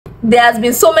There has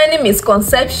been so many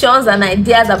misconceptions and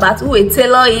ideas about who a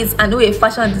tailor is and who a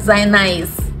fashion designer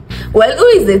is. Well, who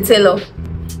is a tailor?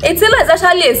 A tailor is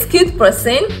actually a skilled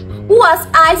person who has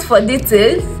eyes for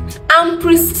details and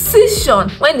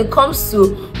precision when it comes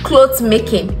to cloth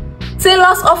making.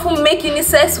 Tailors often make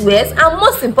unisex wears, and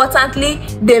most importantly,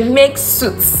 they make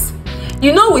suits.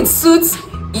 You know, with suits,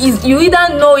 you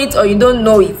either know it or you don't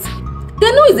know it.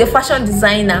 Then who is a fashion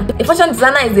designer? A fashion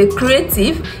designer is a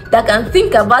creative that can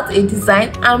think about a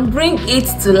design and bring it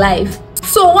to life.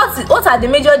 So what are the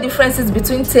major differences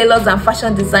between tailors and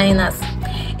fashion designers?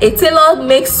 A tailor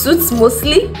makes suits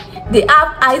mostly. They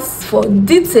have eyes for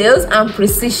details and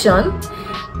precision,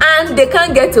 and they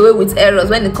can't get away with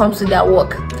errors when it comes to their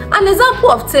work. An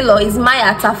example of tailor is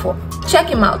Maya Tafo. Check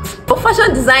him out. But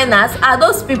fashion designers are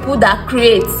those people that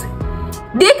create.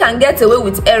 They can get away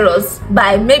with errors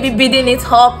by maybe bidding it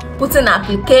up, putting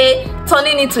applique,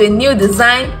 turning it to a new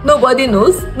design. Nobody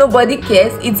knows, nobody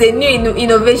cares. It's a new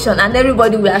innovation and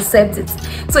everybody will accept it.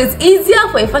 So it's easier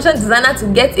for a fashion designer to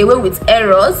get away with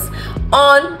errors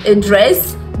on a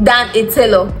dress than a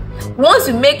tailor. Once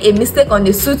you make a mistake on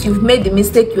the suit, you've made the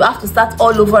mistake, you have to start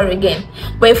all over again.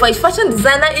 But for a fashion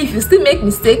designer, if you still make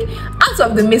mistake, out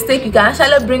of the mistake you can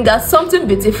actually bring out something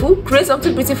beautiful, create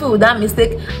something beautiful with that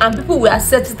mistake, and people will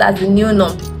accept it as the new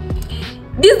norm.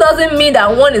 This doesn't mean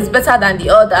that one is better than the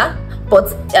other, but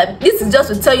this is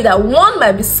just to tell you that one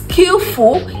might be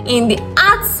skillful in the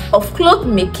arts of cloth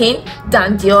making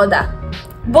than the other.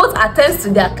 Both attend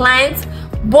to their clients,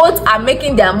 both are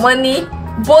making their money,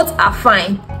 both are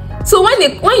fine. So when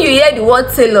you hear the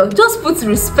word tailor, just put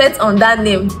respect on that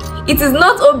name. It is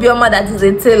not Obioma that is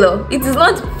a tailor. It is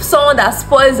not someone that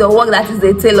spoils your work that is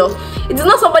a tailor. It is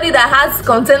not somebody that has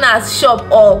containers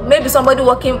shop, or maybe somebody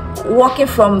walking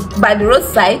from by the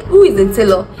roadside. Who is a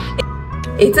tailor?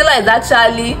 A tailor is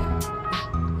actually,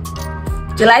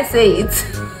 shall I say it?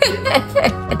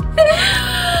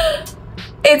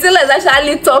 A tailor is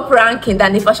actually top ranking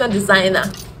than a fashion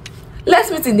designer.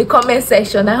 Let's meet in the comment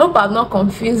section. I hope I've not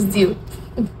confused you.